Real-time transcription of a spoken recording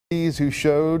who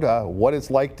showed what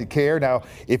it's like to care. Now,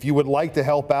 if you would like to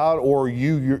help out, or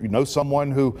you know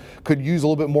someone who could use a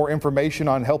little bit more information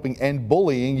on helping end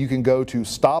bullying, you can go to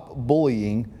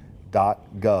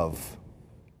stopbullying.gov.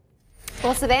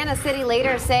 Well, Savannah city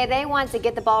leaders say they want to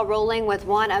get the ball rolling with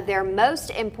one of their most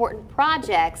important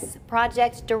projects,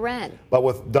 Project DeRenne. But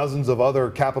with dozens of other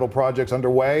capital projects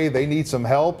underway, they need some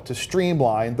help to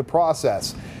streamline the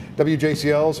process.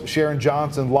 WJCL's Sharon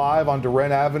Johnson live on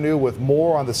DeRenne Avenue with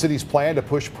more on the city's plan to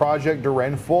push Project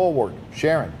DeRenne forward.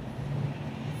 Sharon.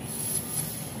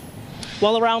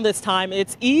 Well, around this time,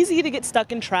 it's easy to get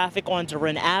stuck in traffic on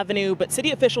DeRenne Avenue, but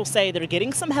city officials say they're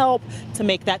getting some help to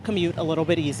make that commute a little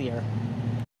bit easier.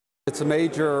 It's a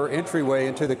major entryway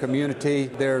into the community.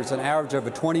 There's an average of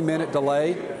a 20-minute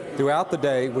delay throughout the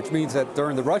day, which means that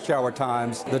during the rush hour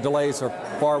times, the delays are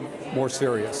far more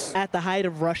serious. At the height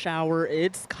of rush hour,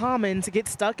 it's common to get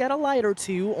stuck at a light or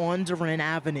two on DeRenne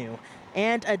Avenue.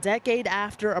 And a decade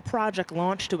after a project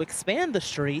launched to expand the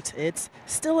street, it's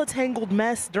still a tangled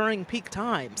mess during peak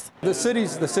times. The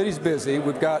city's busy.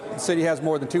 The city has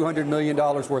more than $200 million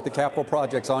worth of capital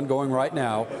projects ongoing right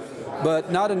now,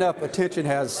 but not enough attention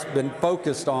has been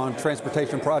focused on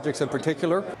transportation projects in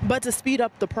particular. But to speed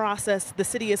up the process, the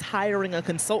city is hiring a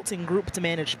consulting group to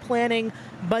manage planning,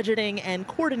 budgeting, and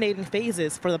coordinating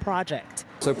phases for the project.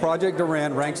 So Project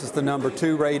DeRenne ranks as the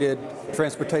 #2 rated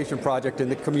transportation project in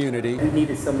the community. We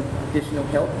needed some additional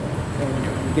help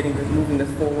in moving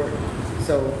this forward,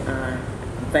 so I'm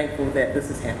thankful that this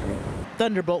is happening.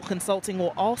 Thunderbolt Consulting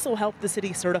will also help the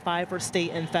city certify for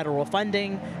state and federal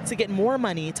funding to get more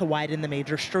money to widen the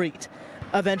major street,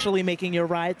 eventually making your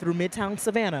ride through Midtown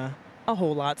Savannah a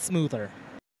whole lot smoother.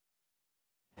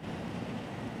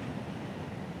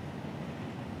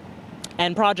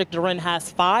 And Project DeRenne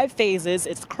has 5 phases.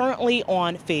 It's currently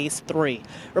on phase 3.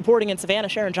 Reporting in Savannah,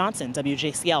 Sharon Johnson,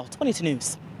 WJCL 22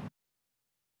 News.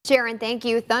 Sharon, thank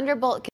you. Thunderbolt